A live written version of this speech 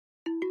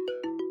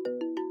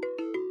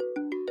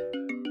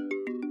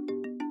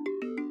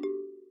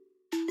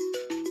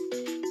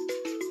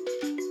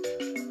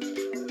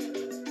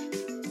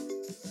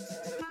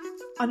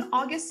On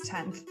August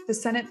 10th, the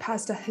Senate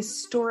passed a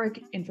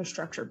historic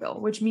infrastructure bill,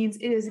 which means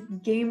it is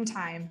game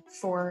time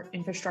for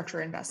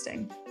infrastructure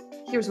investing.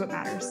 Here's what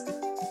matters.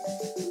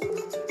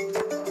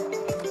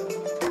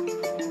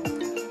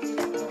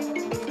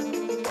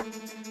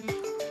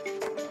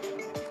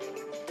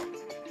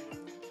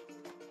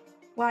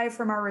 Live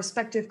from our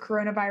respective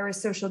coronavirus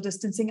social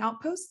distancing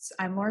outposts,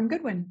 I'm Lauren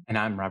Goodwin. And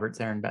I'm Robert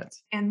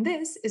Zarenbetz. And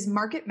this is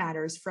Market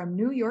Matters from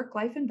New York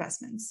Life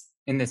Investments.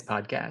 In this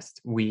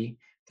podcast, we,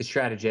 the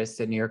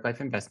strategists at New York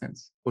Life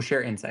Investments, will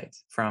share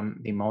insights from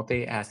the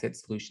multi-asset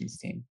solutions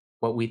team,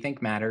 what we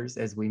think matters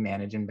as we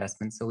manage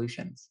investment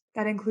solutions.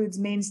 That includes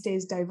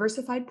Mainstay's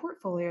diversified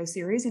portfolio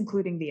series,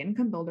 including the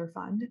Income Builder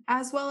Fund,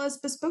 as well as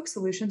bespoke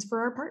solutions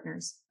for our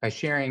partners. By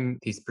sharing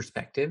these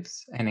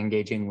perspectives and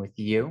engaging with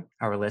you,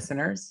 our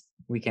listeners,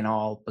 we can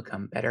all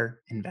become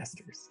better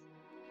investors.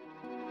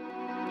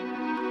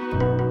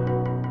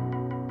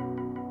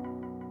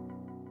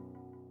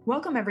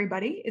 Welcome,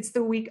 everybody. It's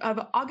the week of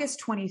August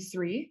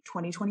 23,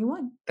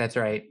 2021. That's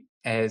right.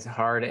 As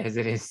hard as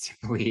it is to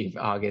believe,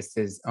 August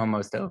is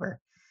almost over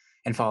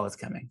and fall is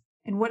coming.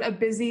 And what a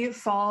busy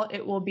fall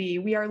it will be.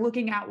 We are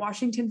looking at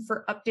Washington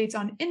for updates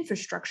on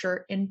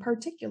infrastructure in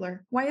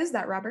particular. Why is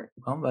that, Robert?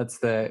 Well, that's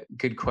the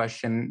good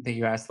question that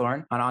you asked,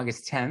 Lauren. On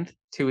August 10th,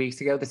 2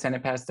 weeks ago, the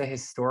Senate passed a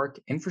historic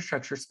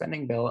infrastructure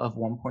spending bill of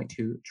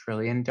 $1.2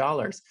 trillion.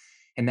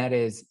 And that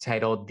is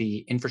titled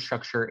the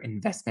Infrastructure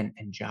Investment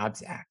and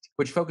Jobs Act,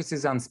 which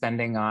focuses on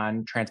spending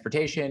on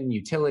transportation,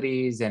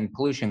 utilities, and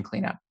pollution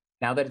cleanup.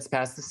 Now that it's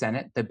passed the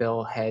Senate, the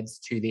bill heads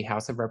to the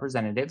House of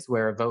Representatives,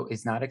 where a vote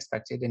is not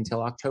expected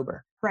until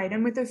October. Right.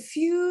 And with a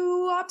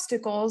few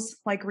obstacles,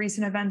 like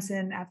recent events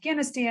in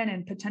Afghanistan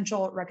and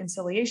potential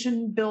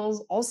reconciliation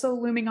bills also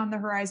looming on the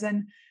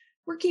horizon,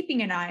 we're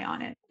keeping an eye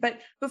on it. But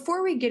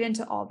before we get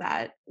into all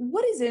that,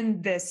 what is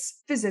in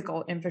this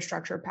physical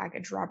infrastructure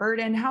package, Robert,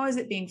 and how is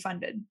it being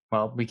funded?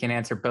 Well, we can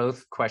answer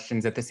both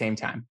questions at the same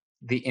time.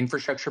 The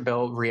infrastructure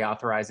bill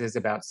reauthorizes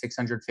about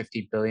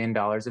 $650 billion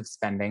of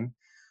spending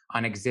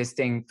on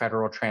existing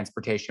federal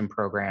transportation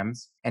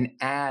programs and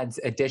adds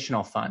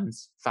additional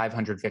funds,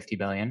 $550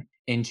 billion,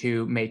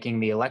 into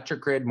making the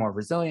electric grid more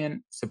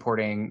resilient,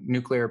 supporting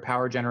nuclear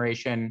power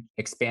generation,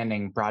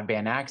 expanding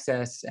broadband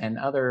access, and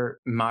other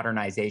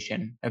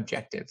modernization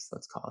objectives,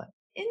 let's call it.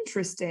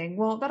 Interesting.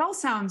 Well, that all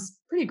sounds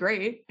pretty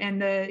great.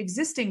 And the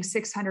existing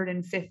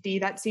 650,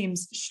 that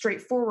seems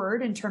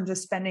straightforward in terms of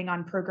spending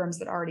on programs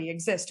that already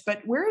exist.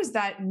 But where is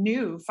that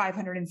new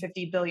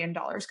 $550 billion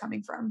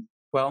coming from?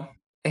 Well,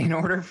 in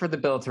order for the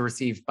bill to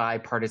receive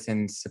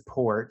bipartisan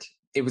support,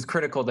 it was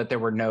critical that there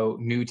were no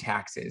new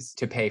taxes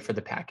to pay for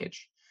the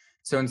package.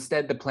 So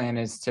instead, the plan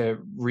is to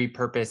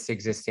repurpose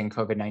existing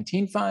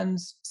COVID-19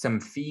 funds, some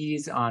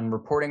fees on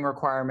reporting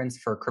requirements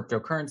for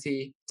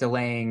cryptocurrency,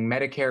 delaying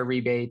Medicare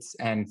rebates,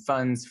 and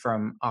funds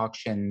from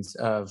auctions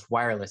of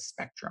wireless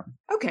spectrum.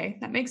 Okay,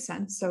 that makes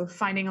sense. So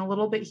finding a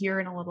little bit here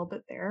and a little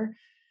bit there.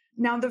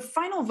 Now, the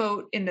final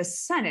vote in the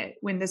Senate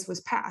when this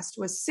was passed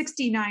was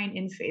 69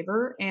 in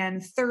favor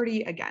and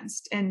 30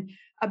 against. And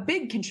a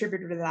big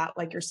contributor to that,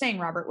 like you're saying,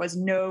 Robert, was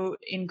no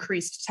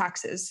increased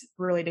taxes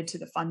related to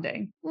the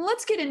funding.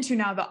 Let's get into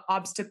now the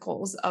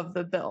obstacles of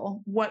the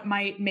bill, what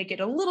might make it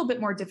a little bit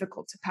more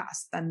difficult to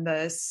pass than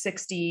the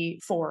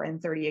 64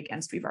 and 30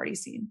 against we've already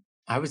seen.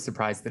 I was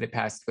surprised that it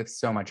passed with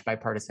so much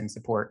bipartisan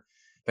support.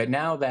 But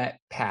now that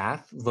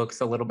path looks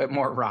a little bit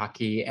more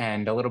rocky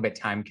and a little bit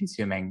time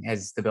consuming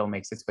as the bill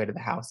makes its way to the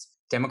House.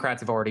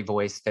 Democrats have already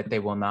voiced that they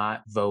will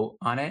not vote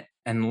on it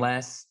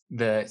unless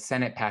the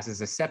Senate passes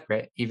a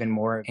separate, even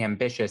more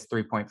ambitious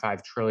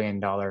 $3.5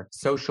 trillion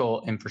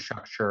social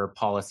infrastructure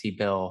policy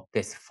bill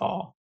this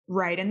fall.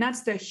 Right. And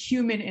that's the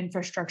human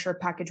infrastructure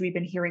package we've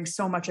been hearing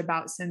so much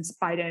about since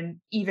Biden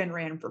even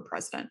ran for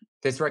president.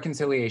 This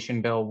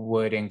reconciliation bill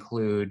would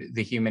include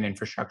the human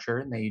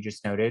infrastructure that you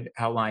just noted,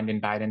 outlined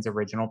in Biden's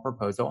original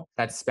proposal.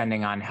 That's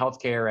spending on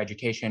healthcare,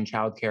 education,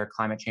 childcare,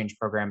 climate change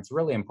programs,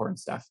 really important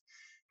stuff.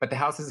 But the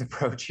House's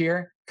approach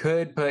here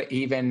could put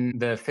even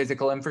the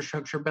physical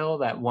infrastructure bill,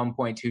 that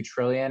 $1.2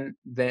 trillion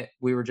that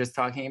we were just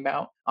talking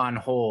about, on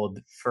hold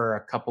for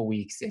a couple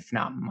weeks, if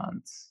not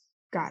months.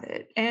 Got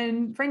it.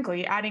 And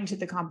frankly, adding to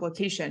the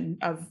complication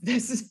of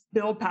this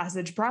bill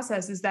passage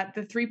process is that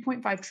the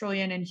 $3.5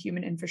 trillion in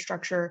human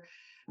infrastructure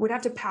would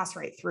have to pass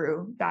right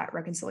through that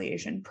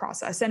reconciliation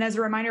process. And as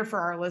a reminder for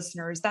our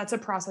listeners, that's a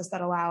process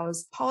that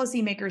allows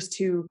policymakers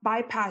to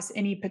bypass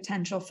any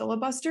potential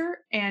filibuster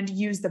and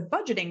use the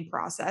budgeting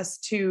process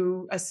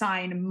to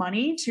assign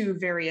money to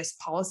various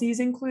policies,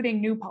 including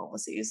new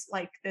policies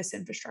like this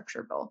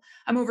infrastructure bill.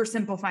 I'm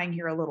oversimplifying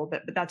here a little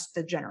bit, but that's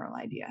the general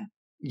idea.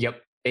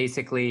 Yep.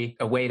 Basically,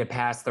 a way to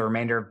pass the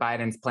remainder of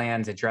Biden's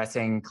plans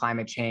addressing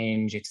climate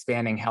change,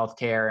 expanding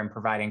healthcare, and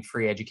providing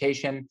free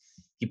education.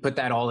 You put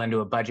that all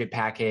into a budget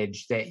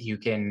package that you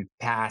can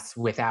pass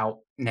without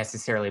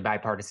necessarily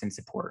bipartisan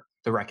support,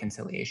 the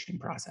reconciliation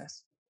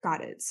process.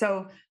 Got it.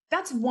 So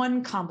that's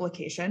one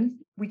complication.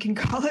 We can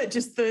call it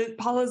just the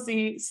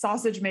policy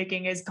sausage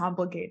making is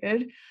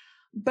complicated.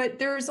 But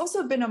there's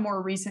also been a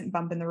more recent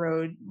bump in the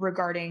road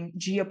regarding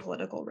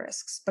geopolitical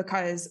risks,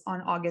 because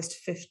on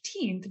August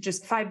 15th,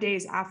 just 5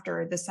 days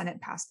after the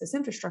Senate passed this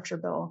infrastructure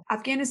bill,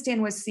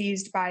 Afghanistan was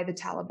seized by the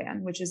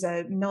Taliban, which is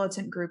a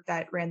militant group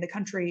that ran the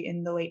country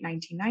in the late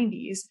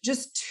 1990s,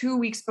 just 2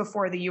 weeks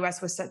before the US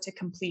was set to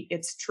complete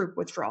its troop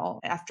withdrawal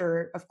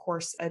after, of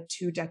course, a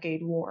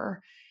 2-decade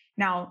war.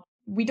 Now,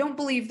 we don't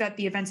believe that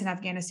the events in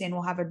Afghanistan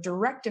will have a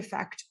direct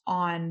effect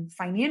on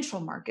financial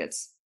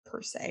markets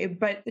per se,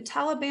 but the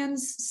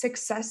Taliban's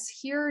success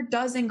here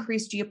does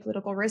increase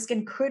geopolitical risk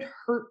and could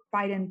hurt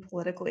Biden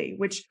politically,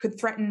 which could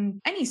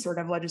threaten any sort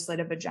of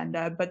legislative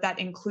agenda. But that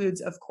includes,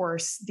 of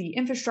course, the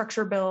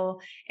infrastructure bill,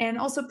 and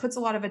also puts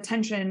a lot of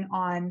attention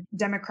on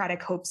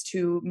Democratic hopes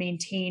to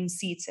maintain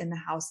seats in the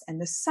House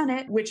and the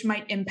Senate, which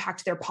might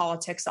impact their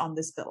politics on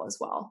this bill as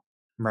well.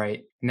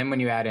 Right. And then when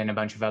you add in a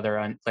bunch of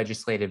other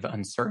legislative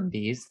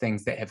uncertainties,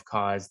 things that have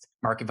caused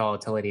market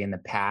volatility in the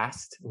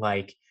past,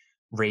 like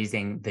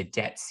raising the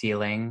debt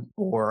ceiling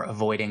or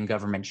avoiding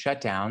government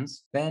shutdowns,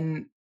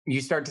 then you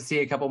start to see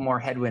a couple more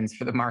headwinds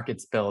for the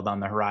markets build on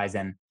the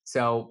horizon.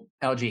 So,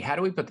 LG, how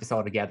do we put this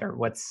all together?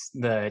 What's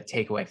the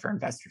takeaway for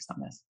investors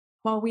on this?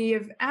 Well, we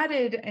have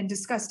added and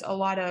discussed a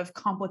lot of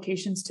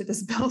complications to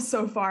this bill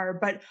so far,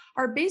 but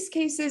our base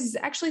case is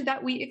actually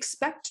that we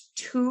expect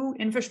 2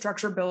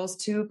 infrastructure bills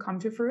to come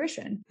to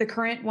fruition. The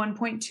current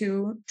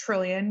 1.2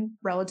 trillion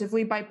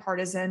relatively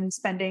bipartisan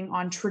spending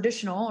on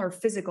traditional or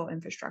physical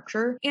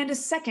infrastructure, and a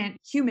second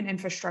human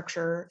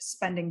infrastructure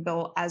spending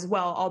bill as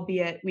well,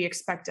 albeit we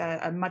expect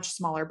a much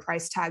smaller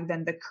price tag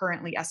than the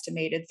currently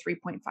estimated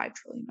 $3.5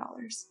 trillion.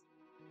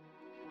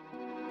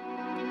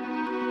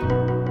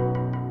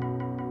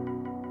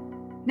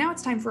 Now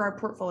it's time for our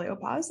Portfolio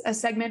Pause, a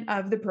segment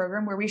of the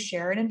program where we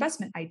share an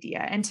investment idea.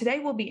 And today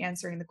we'll be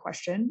answering the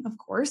question, of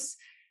course,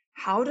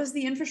 how does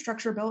the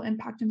infrastructure bill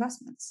impact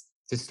investments?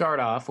 To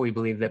start off, we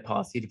believe that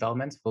policy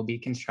developments will be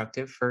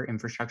constructive for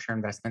infrastructure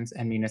investments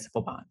and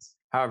municipal bonds.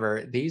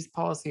 However, these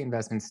policy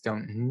investments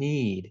don't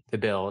need the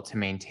bill to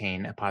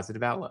maintain a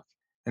positive outlook.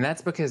 And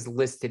that's because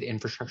listed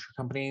infrastructure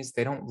companies,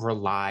 they don't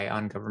rely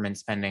on government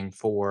spending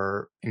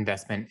for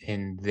investment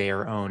in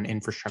their own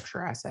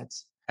infrastructure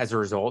assets. As a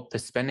result, the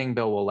spending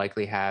bill will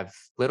likely have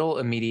little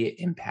immediate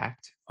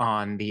impact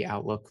on the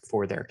outlook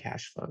for their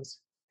cash flows.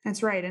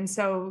 That's right. And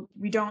so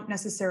we don't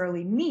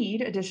necessarily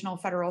need additional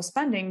federal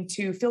spending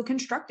to feel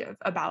constructive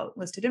about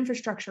listed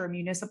infrastructure,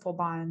 municipal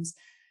bonds.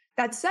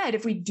 That said,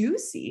 if we do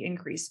see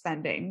increased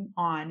spending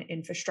on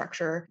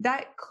infrastructure,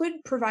 that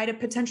could provide a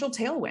potential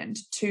tailwind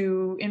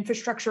to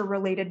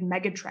infrastructure-related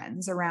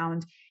megatrends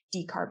around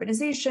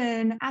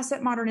decarbonization,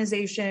 asset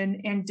modernization,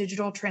 and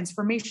digital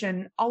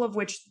transformation, all of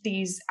which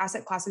these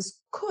asset classes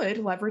could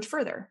leverage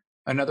further.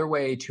 Another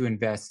way to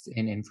invest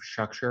in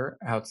infrastructure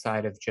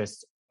outside of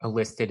just a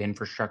listed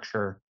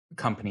infrastructure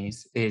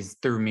companies is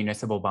through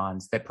municipal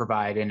bonds that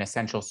provide an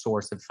essential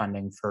source of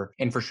funding for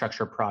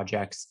infrastructure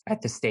projects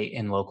at the state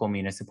and local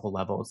municipal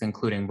levels,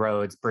 including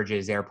roads,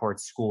 bridges,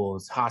 airports,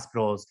 schools,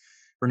 hospitals,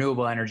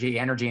 renewable energy,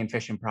 energy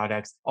efficient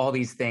products, all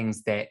these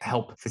things that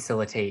help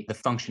facilitate the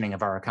functioning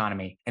of our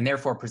economy and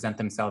therefore present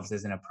themselves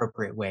as an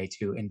appropriate way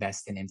to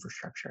invest in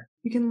infrastructure.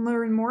 You can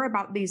learn more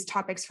about these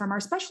topics from our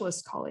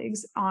specialist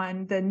colleagues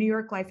on the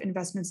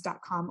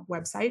NewYorkLifeInvestments.com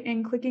website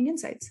and clicking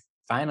Insights.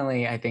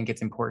 Finally, I think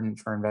it's important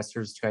for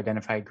investors to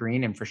identify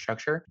green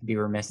infrastructure. I'd be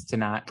remiss to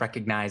not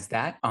recognize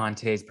that on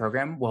today's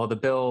program. While the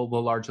bill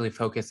will largely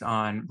focus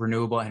on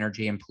renewable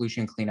energy and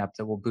pollution cleanup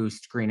that will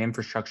boost green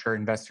infrastructure,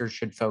 investors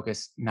should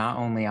focus not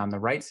only on the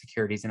right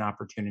securities and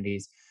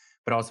opportunities,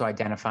 but also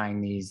identifying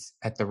these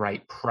at the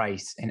right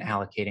price and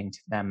allocating to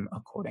them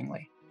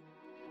accordingly.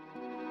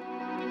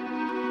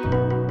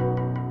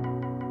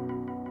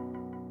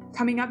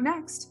 Coming up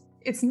next,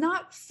 it's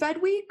not Fed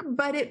Week,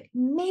 but it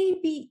may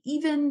be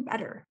even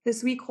better.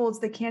 This week holds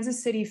the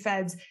Kansas City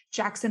Fed's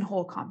Jackson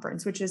Hole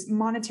Conference, which is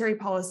monetary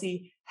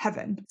policy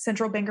heaven.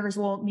 Central bankers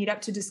will meet up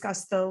to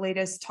discuss the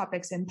latest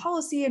topics in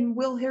policy, and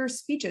we'll hear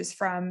speeches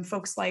from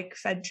folks like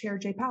Fed Chair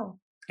Jay Powell.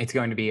 It's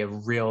going to be a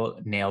real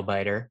nail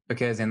biter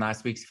because in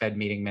last week's Fed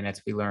meeting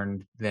minutes, we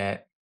learned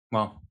that,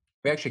 well,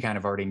 we actually kind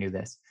of already knew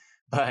this,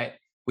 but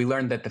we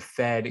learned that the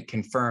Fed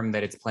confirmed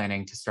that it's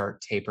planning to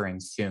start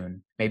tapering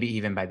soon, maybe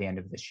even by the end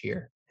of this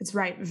year. That's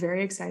right.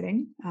 Very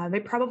exciting. They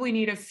probably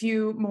need a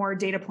few more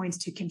data points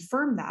to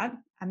confirm that.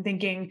 I'm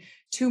thinking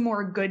 2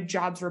 more good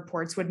jobs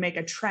reports would make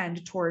a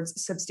trend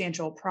towards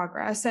substantial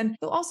progress. And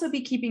they'll also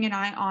be keeping an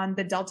eye on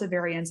the Delta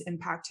variant's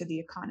impact to the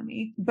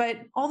economy.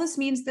 But all this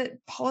means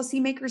that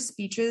policymakers'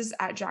 speeches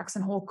at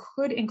Jackson Hole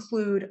could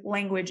include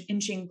language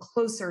inching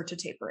closer to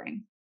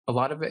tapering. A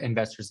lot of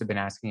investors have been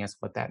asking us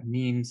what that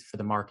means for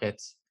the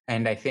markets.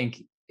 And I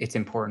think it's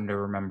important to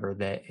remember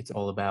that it's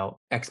all about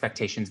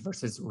expectations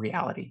versus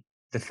reality.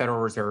 The Federal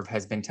Reserve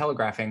has been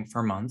telegraphing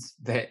for months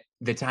that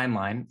the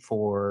timeline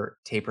for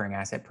tapering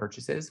asset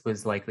purchases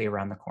was likely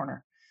around the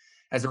corner.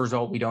 As a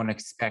result, we don't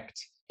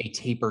expect a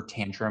taper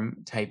tantrum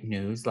type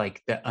news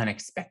like the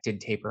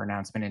unexpected taper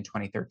announcement in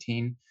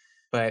 2013.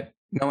 but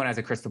no one has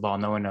a crystal ball.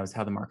 No one knows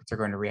how the markets are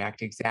going to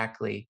react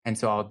exactly. And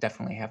so I'll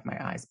definitely have my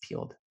eyes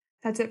peeled.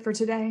 That's it for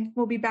today.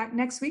 We'll be back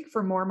next week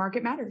for more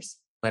Market Matters.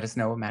 Let us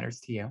know what matters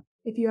to you.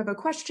 If you have a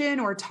question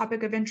or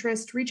topic of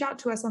interest, reach out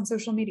to us on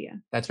social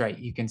media. That's right.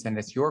 You can send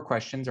us your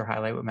questions or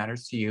highlight what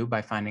matters to you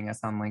by finding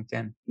us on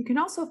LinkedIn. You can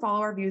also follow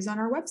our views on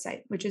our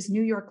website, which is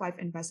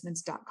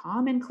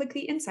newyorklifeinvestments.com, and click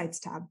the Insights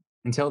tab.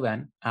 Until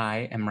then,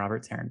 I am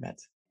Robert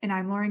Sarenbetz. And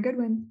I'm Lauren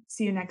Goodwin.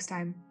 See you next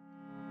time.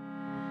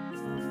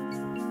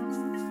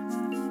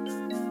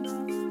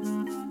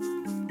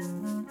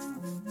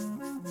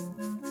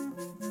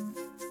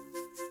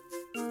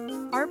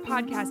 Our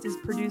podcast is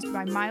produced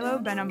by Milo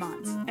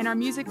Benamont, and our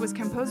music was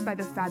composed by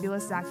the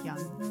fabulous Zach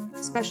Young.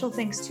 Special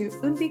thanks to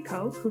Unbi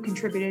Ko, who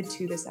contributed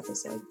to this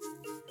episode.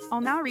 I'll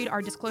now read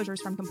our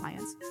disclosures from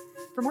compliance.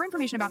 For more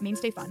information about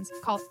Mainstay Funds,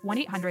 call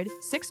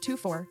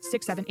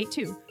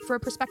 1-800-624-6782 for a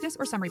prospectus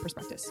or summary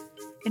prospectus.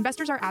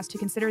 Investors are asked to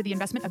consider the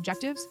investment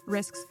objectives,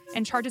 risks,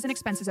 and charges and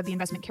expenses of the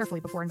investment carefully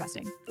before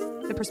investing.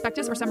 The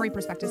prospectus or summary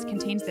prospectus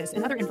contains this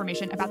and other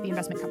information about the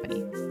investment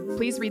company.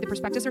 Please read the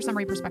prospectus or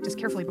summary prospectus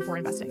carefully before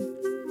investing.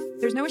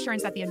 There's no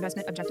assurance that the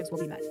investment objectives will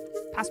be met.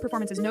 Past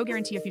performance is no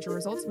guarantee of future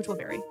results, which will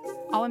vary.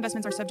 All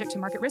investments are subject to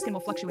market risk and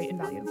will fluctuate in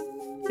value.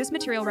 This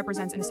material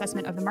represents an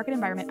assessment of the market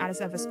environment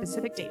as of a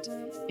specific date.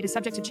 It is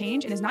subject to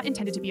change and is not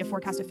intended to be a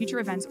forecast of future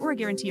events or a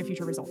guarantee of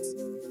future results.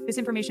 This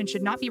information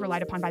should not be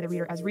relied upon by the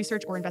reader as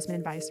research or investment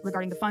advice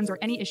regarding the funds or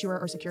any issuer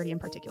or security in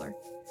particular.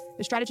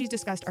 The strategies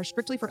discussed are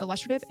strictly for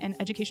illustrative and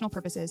educational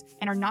purposes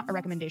and are not a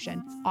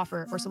recommendation,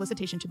 offer, or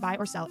solicitation to buy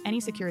or sell any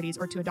securities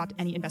or to adopt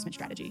any investment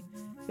strategy.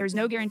 There is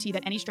no guarantee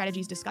that any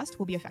strategies discussed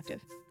will be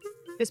effective.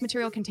 This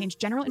material contains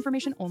general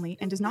information only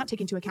and does not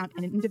take into account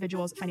an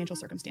individual's financial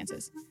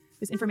circumstances.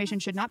 This information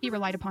should not be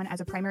relied upon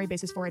as a primary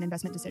basis for an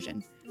investment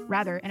decision.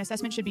 Rather, an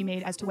assessment should be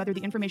made as to whether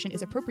the information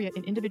is appropriate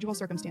in individual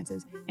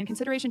circumstances, and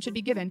consideration should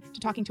be given to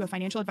talking to a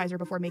financial advisor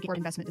before making an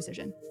investment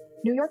decision.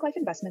 New York Life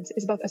Investments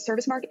is both a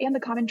service mark and the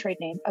common trade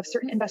name of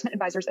certain investment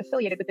advisors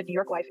affiliated with the New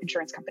York Life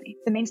Insurance Company.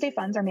 The Mainstay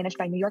Funds are managed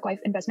by New York Life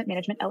Investment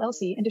Management,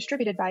 LLC, and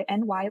distributed by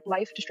NY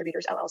Life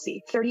Distributors,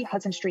 LLC, 30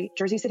 Hudson Street,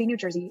 Jersey City, New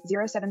Jersey,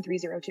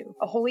 07302,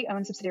 a wholly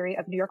owned subsidiary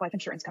of New York Life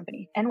Insurance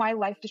Company. NY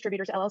Life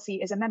Distributors,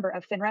 LLC is a member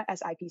of FINRA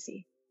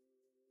SIPC.